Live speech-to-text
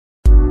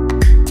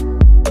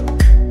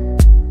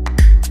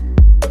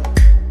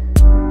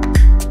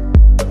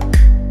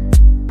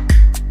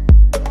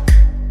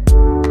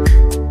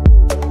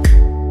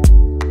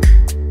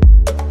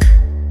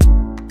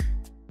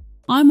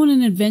I'm on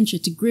an adventure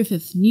to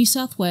Griffith, New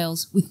South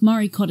Wales with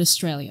Murray Cod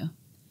Australia.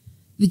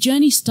 The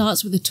journey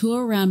starts with a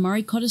tour around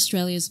Murray Cod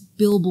Australia's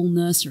Billable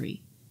Nursery.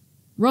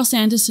 Ross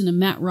Anderson and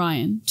Matt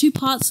Ryan, two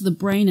parts of the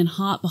brain and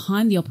heart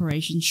behind the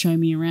operation, show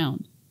me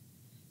around.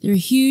 There are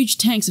huge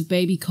tanks of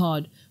baby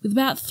cod, with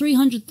about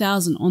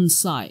 300,000 on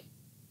site.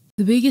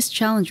 The biggest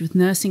challenge with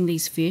nursing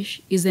these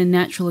fish is their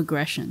natural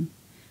aggression.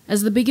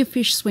 As the bigger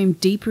fish swim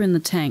deeper in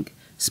the tank,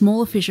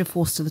 smaller fish are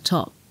forced to the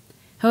top.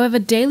 However,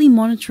 daily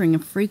monitoring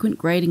and frequent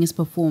grading is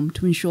performed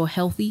to ensure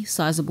healthy,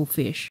 sizable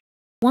fish.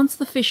 Once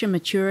the fish are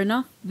mature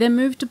enough, they're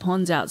moved to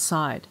ponds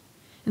outside.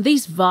 And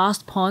these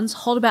vast ponds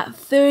hold about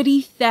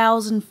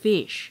 30,000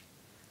 fish.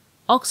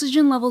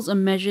 Oxygen levels are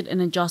measured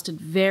and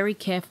adjusted very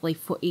carefully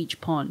for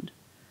each pond.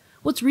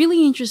 What's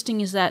really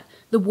interesting is that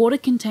the water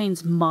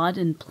contains mud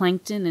and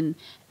plankton and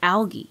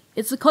algae.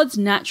 It's the cod's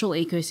natural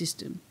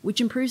ecosystem,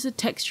 which improves the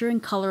texture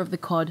and colour of the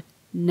cod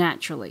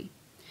naturally.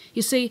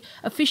 You see,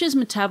 a fish's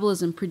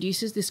metabolism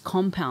produces this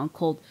compound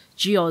called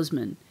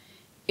geosmin.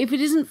 If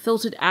it isn't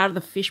filtered out of the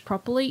fish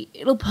properly,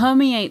 it'll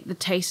permeate the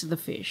taste of the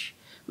fish,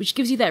 which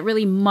gives you that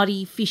really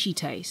muddy, fishy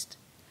taste.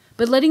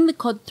 But letting the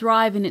cod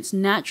thrive in its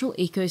natural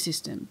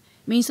ecosystem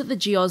means that the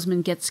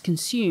geosmin gets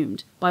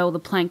consumed by all the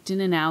plankton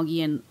and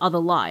algae and other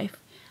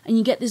life, and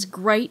you get this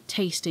great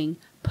tasting,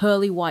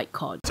 pearly white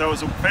cod. So it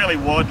was a fairly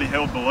widely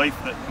held belief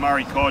that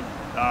Murray cod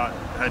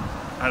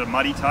had a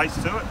muddy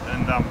taste to it,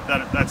 and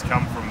that's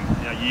come from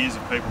years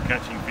of people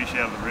catching fish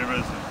out of the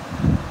rivers,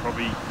 and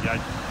probably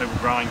people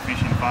growing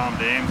fish in farm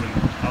dams and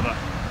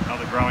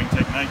other growing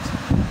techniques.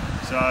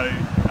 So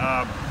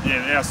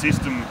our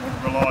system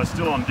relies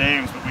still on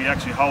dams, but we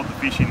actually hold the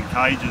fish in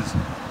cages,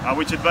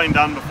 which had been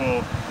done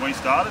before we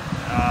started.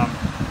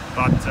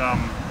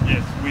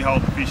 Yes, we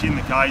hold the fish in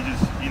the cages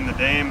in the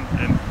dam,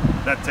 and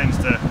that tends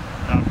to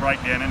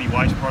break down any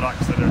waste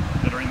products that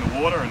are in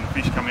the water, and the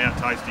fish come out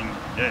tasting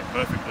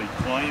perfectly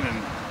clean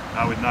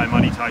and with no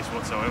muddy taste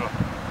whatsoever.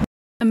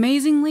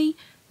 Amazingly,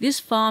 this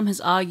farm has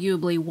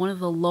arguably one of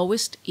the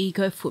lowest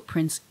eco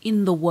footprints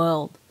in the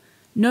world.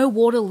 No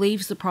water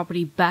leaves the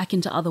property back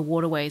into other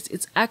waterways.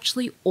 It's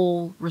actually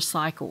all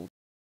recycled.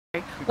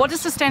 What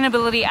does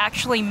sustainability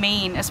actually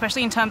mean,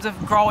 especially in terms of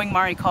growing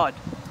Murray cod?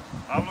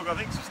 Look, I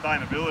think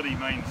sustainability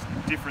means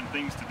different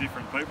things to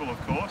different people, of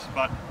course,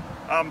 but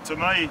to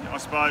me, I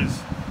suppose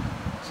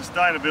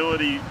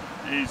sustainability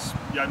is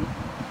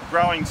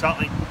growing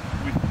something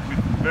with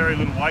very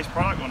little waste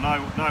product, or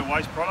no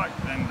waste product,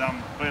 and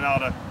being able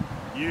to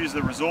use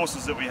the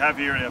resources that we have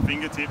here at our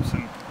fingertips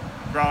and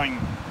growing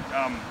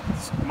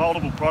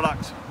multiple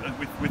products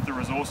with the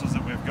resources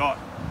that we've got.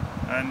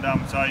 And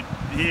so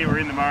here we're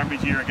in the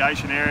Murrumbidgee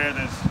irrigation area.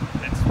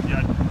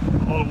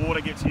 A lot of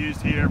water gets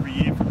used here every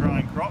year for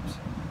growing crops,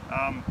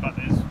 but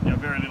there's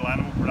very little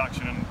animal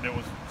production, and there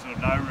was sort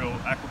of no real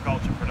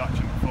aquaculture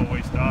production before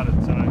we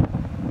started. So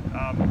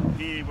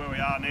here where we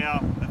are now,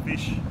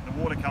 the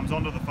water comes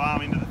onto the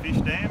farm into the fish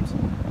dams,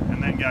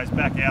 and then goes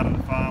back out of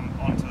the farm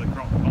onto the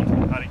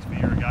paddocks for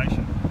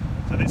irrigation.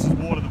 So this is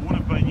water that would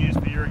have been used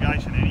for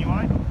irrigation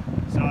anyway.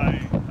 So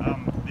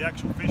the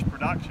actual fish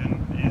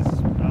production is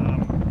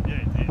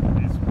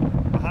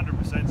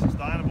 100%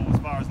 sustainable as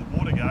far as the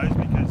water goes,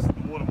 because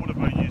the water would have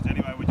been used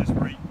anyway. We're just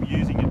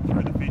reusing it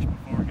through the fish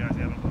before it goes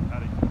out onto the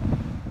paddock.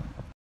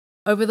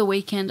 Over the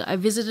weekend, I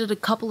visited a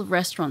couple of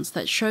restaurants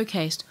that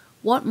showcased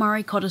what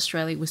Murray Cod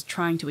Australia was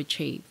trying to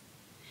achieve.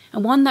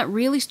 And one that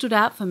really stood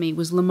out for me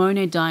was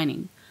Limone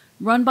Dining,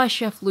 run by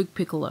Chef Luke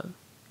Piccolo.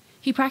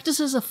 He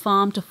practices a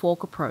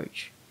farm-to-fork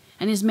approach,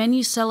 and his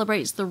menu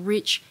celebrates the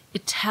rich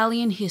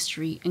Italian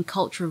history and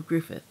culture of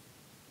Griffith.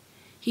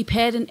 He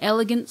paired an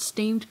elegant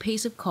steamed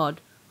piece of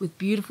cod with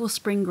beautiful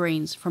spring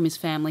greens from his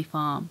family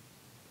farm.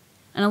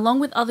 And along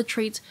with other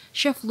treats,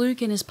 Chef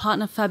Luke and his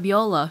partner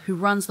Fabiola, who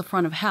runs the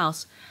front of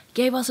house,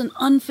 gave us an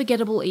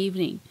unforgettable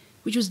evening,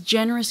 which was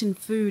generous in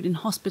food and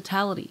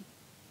hospitality.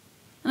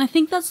 And I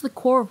think that's the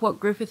core of what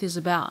Griffith is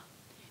about.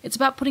 It's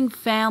about putting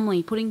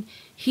family, putting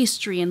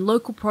history and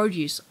local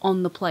produce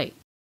on the plate.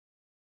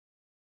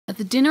 At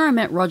the dinner I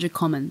met Roger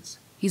Commons.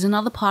 He's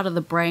another part of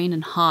the brain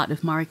and heart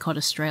of Murray Cod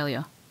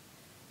Australia.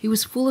 He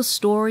was full of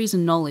stories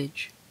and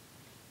knowledge.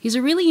 He's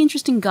a really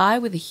interesting guy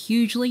with a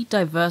hugely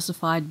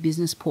diversified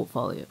business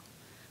portfolio.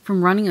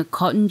 From running a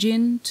cotton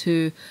gin,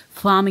 to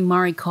farming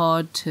Murray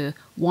cod, to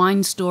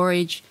wine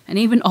storage, and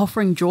even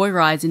offering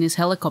joyrides in his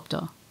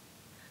helicopter.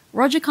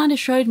 Roger kind of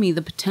showed me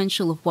the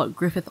potential of what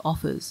Griffith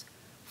offers,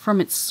 from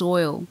its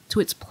soil, to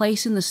its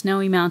place in the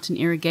Snowy Mountain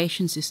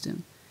irrigation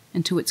system,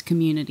 and to its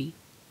community.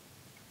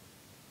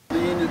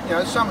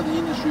 Some of the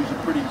industries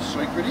are pretty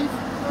secretive,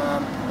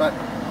 but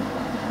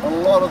a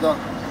lot of the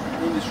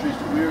industries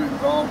that we're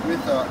involved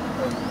with are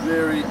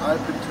very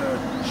open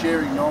to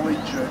sharing knowledge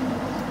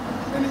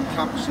and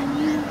encompassing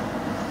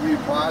new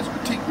players,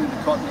 particularly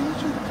the cotton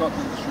industry. The cotton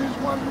industry is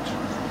one which is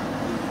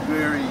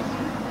very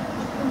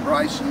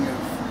embracing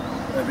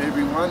of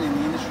everyone in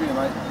the industry, and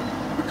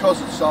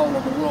because it's sold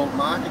on the world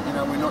market,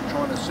 we're not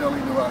trying to sell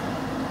into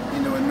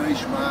a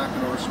niche market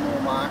or a small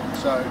market.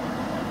 So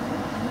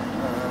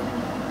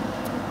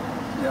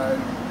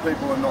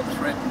people are not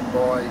threatened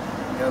by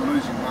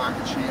losing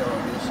market share,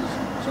 I guess,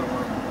 is sort of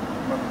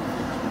one of the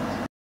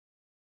things.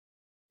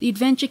 The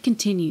adventure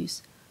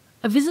continues.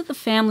 I visit the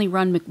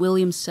family-run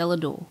McWilliams cellar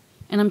door,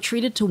 and I'm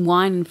treated to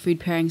wine and food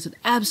pairings that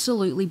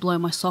absolutely blow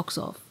my socks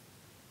off.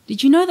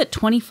 Did you know that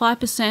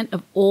 25%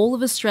 of all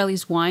of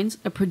Australia's wines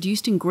are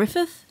produced in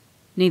Griffith?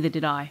 Neither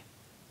did I.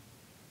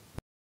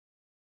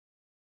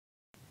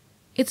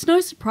 It's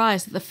no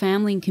surprise that the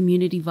family and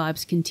community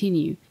vibes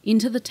continue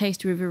into the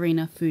Taste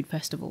Riverina Food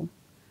Festival.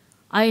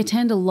 I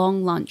attend a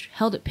long lunch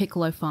held at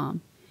Piccolo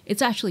Farm.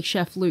 It's actually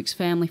Chef Luke's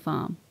family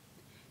farm.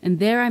 And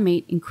there I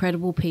meet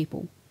incredible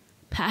people,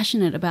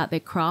 passionate about their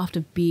craft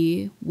of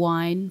beer,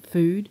 wine,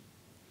 food.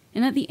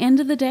 And at the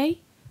end of the day,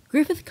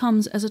 Griffith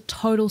comes as a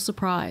total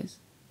surprise.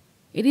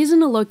 It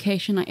isn't a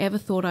location I ever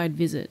thought I'd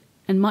visit,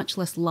 and much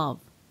less love.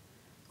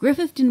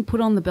 Griffith didn't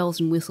put on the bells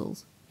and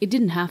whistles. It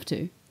didn't have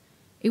to.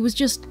 It was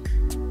just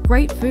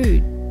great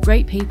food,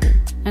 great people,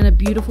 and a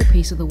beautiful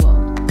piece of the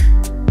world.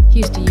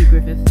 Here's to you,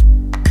 Griffith.